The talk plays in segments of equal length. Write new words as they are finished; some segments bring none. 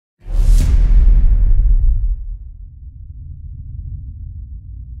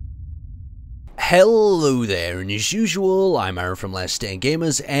Hello there, and as usual, I'm Aaron from Let's Stay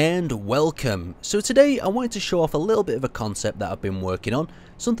Gamers, and welcome. So today I wanted to show off a little bit of a concept that I've been working on,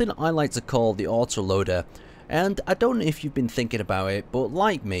 something I like to call the autoloader. And I don't know if you've been thinking about it, but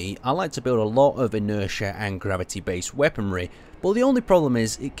like me, I like to build a lot of inertia and gravity based weaponry, but the only problem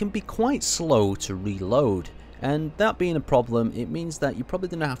is it can be quite slow to reload. And that being a problem, it means that you're probably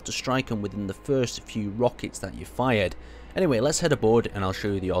going to have to strike them within the first few rockets that you fired. Anyway, let's head aboard and I'll show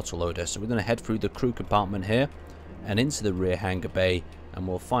you the autoloader. So we're going to head through the crew compartment here and into the rear hangar bay, and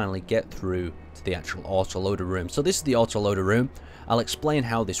we'll finally get through to the actual autoloader room. So this is the autoloader room. I'll explain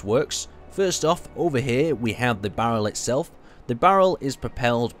how this works. First off, over here we have the barrel itself. The barrel is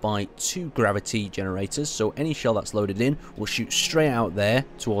propelled by two gravity generators, so any shell that's loaded in will shoot straight out there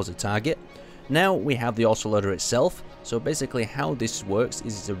towards the target. Now we have the autoloader itself. So basically how this works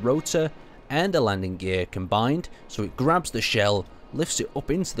is it's a rotor and a landing gear combined, so it grabs the shell, lifts it up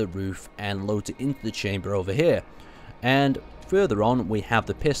into the roof and loads it into the chamber over here. And further on we have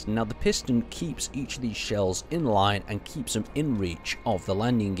the piston. Now the piston keeps each of these shells in line and keeps them in reach of the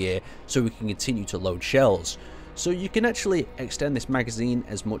landing gear, so we can continue to load shells. So you can actually extend this magazine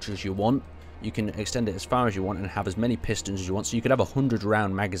as much as you want. You can extend it as far as you want and have as many pistons as you want, so you could have a 100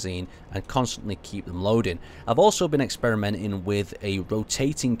 round magazine and constantly keep them loading. I've also been experimenting with a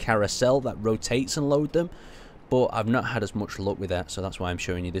rotating carousel that rotates and load them, but I've not had as much luck with that, so that's why I'm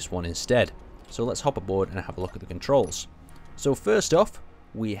showing you this one instead. So let's hop aboard and have a look at the controls. So first off,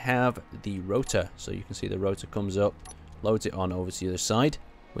 we have the rotor. So you can see the rotor comes up, loads it on over to the other side.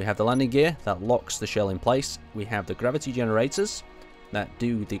 We have the landing gear that locks the shell in place. We have the gravity generators that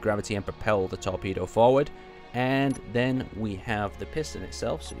do the gravity and propel the torpedo forward, and then we have the piston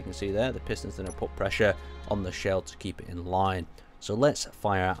itself. So you can see there the piston's going to put pressure on the shell to keep it in line. So let's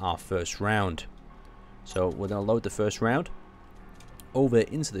fire our first round. So we're going to load the first round over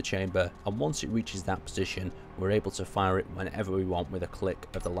into the chamber, and once it reaches that position we're able to fire it whenever we want with a click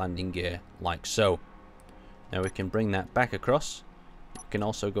of the landing gear, like so. Now we can bring that back across. You can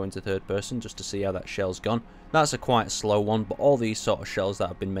also go into third person just to see how that shell's gone. That's a quite slow one, but all these sort of shells that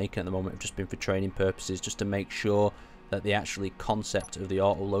I've been making at the moment have just been for training purposes, just to make sure that the actually concept of the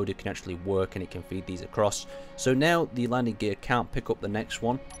autoloader can actually work and it can feed these across. So now the landing gear can't pick up the next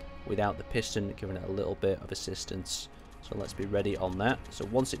one without the piston giving it a little bit of assistance. So let's be ready on that. So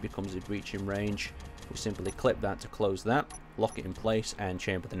once it becomes in reaching range, we simply clip that to close that, lock it in place and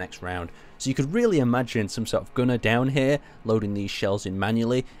chamber the next round. So you could really imagine some sort of gunner down here loading these shells in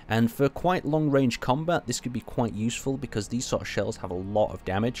manually, and for quite long range combat this could be quite useful because these sort of shells have a lot of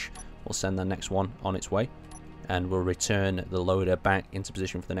damage. We'll send the next one on its way and we'll return the loader back into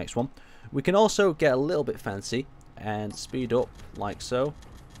position for the next one. We can also get a little bit fancy and speed up like so.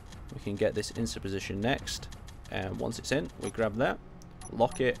 We can get this into position next, and once it's in we grab that,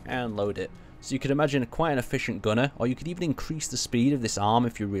 lock it and load it. So you could imagine quite an efficient gunner, or you could even increase the speed of this arm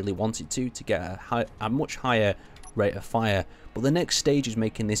if you really wanted to get a much higher rate of fire. But the next stage is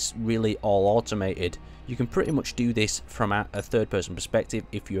making this really all automated. You can pretty much do this from a third person perspective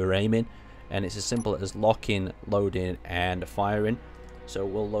if you're aiming, and it's as simple as locking, loading and firing. So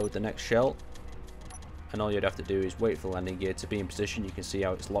we'll load the next shell, and all you'd have to do is wait for the landing gear to be in position. You can see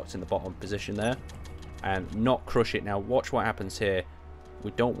how it's locked in the bottom position there, and not crush it. Now watch what happens here. We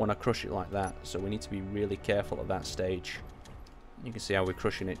don't want to crush it like that, so we need to be really careful at that stage. You can see how we're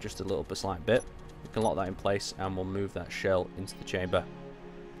crushing it just a little bit, slight bit. We can lock that in place and we'll move that shell into the chamber.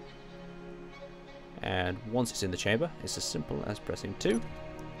 And once it's in the chamber, it's as simple as pressing 2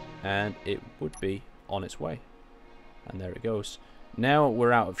 and it would be on its way. And there it goes. Now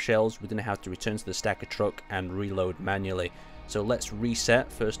we're out of shells, we're going to have to return to the stacker truck and reload manually. So let's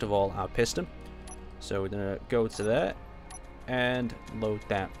reset first of all our piston. So we're going to go to there and load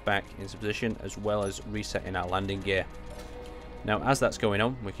that back into position, as well as resetting our landing gear. Now as that's going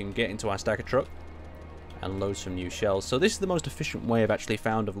on, we can get into our stacker truck and load some new shells. So this is the most efficient way I've actually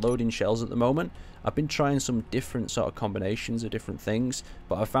found of loading shells at the moment. I've been trying some different sort of combinations of different things,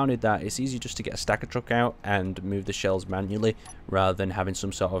 but I've found that it's easy just to get a stacker truck out and move the shells manually rather than having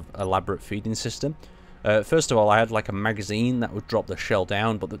some sort of elaborate feeding system. First of all, I had like a magazine that would drop the shell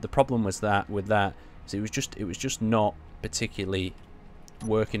down, but the problem was that with that is it was just not particularly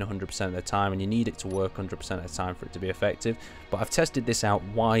working 100% of the time, and you need it to work 100% of the time for it to be effective. But I've tested this out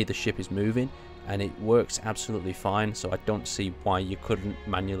while the ship is moving and it works absolutely fine, so I don't see why you couldn't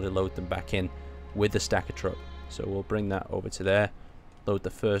manually load them back in with the stacker truck. So we'll bring that over to there, load the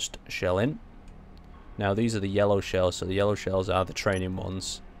first shell in. Now these are the yellow shells, so the yellow shells are the training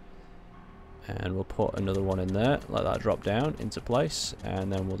ones, and we'll put another one in there, let that drop down into place,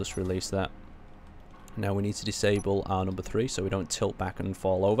 and then we'll just release that. Now we need to disable our number 3 so we don't tilt back and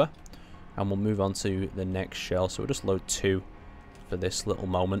fall over. and we'll move on to the next shell. So we'll just load 2 for this little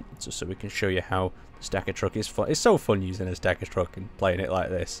moment, just so we can show you how the stacker truck is fun. It's so fun using a stacker truck and playing it like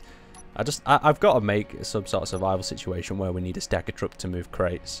this. I've got to make some sort of survival situation where we need a stacker truck to move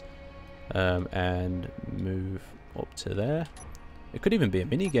crates, and move up to there. It could even be a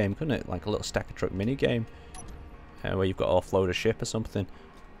mini game, couldn't it? Like a little stacker truck mini game, where you've got to offload a ship or something.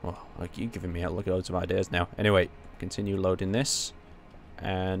 Oh, like, you're giving me loads of ideas now. Anyway, continue loading this,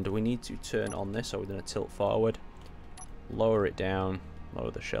 and we need to turn on this, so we're going to tilt forward, lower it down, lower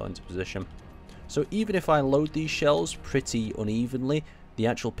the shell into position. So even if I load these shells pretty unevenly, the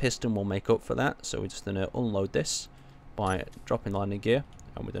actual piston will make up for that. So we're just going to unload this by dropping the landing gear,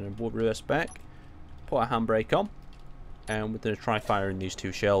 and we're going to reverse back, put our handbrake on, and we're going to try firing these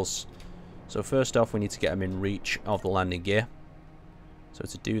 2 shells. So first off, we need to get them in reach of the landing gear. So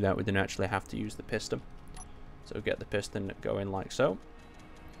to do that, we don't actually have to use the piston. So get the piston going like so.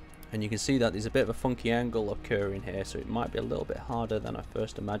 And you can see that there's a bit of a funky angle occurring here, so it might be a little bit harder than I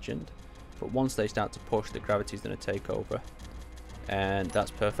first imagined. But once they start to push, the gravity's going to take over. And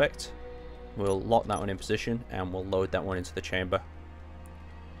that's perfect. We'll lock that one in position, and we'll load that one into the chamber.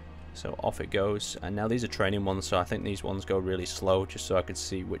 So off it goes. And now these are training ones, so I think these ones go really slow, just so I could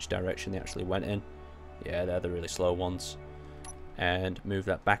see which direction they actually went in. Yeah, they're the really slow ones. And move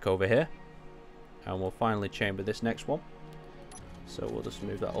that back over here, and we'll finally chamber this next one. So we'll just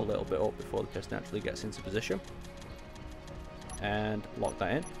move that a little bit up before the piston actually gets into position, and lock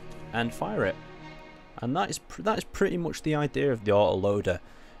that in and fire it. And that is pretty much the idea of the autoloader.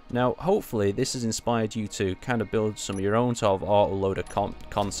 Now hopefully this has inspired you to kind of build some of your own sort of autoloader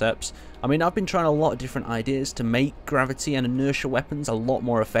concepts. I mean, I've been trying a lot of different ideas to make gravity and inertia weapons a lot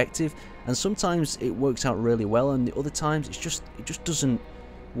more effective, and sometimes it works out really well, and the other times it just doesn't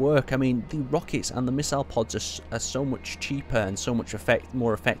work. I mean, the rockets and the missile pods are so much cheaper and so much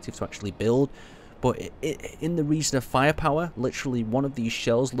more effective to actually build. But in the reason of firepower, literally one of these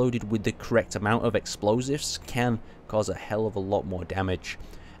shells loaded with the correct amount of explosives can cause a hell of a lot more damage.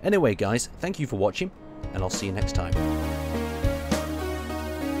 Anyway guys, thank you for watching, and I'll see you next time.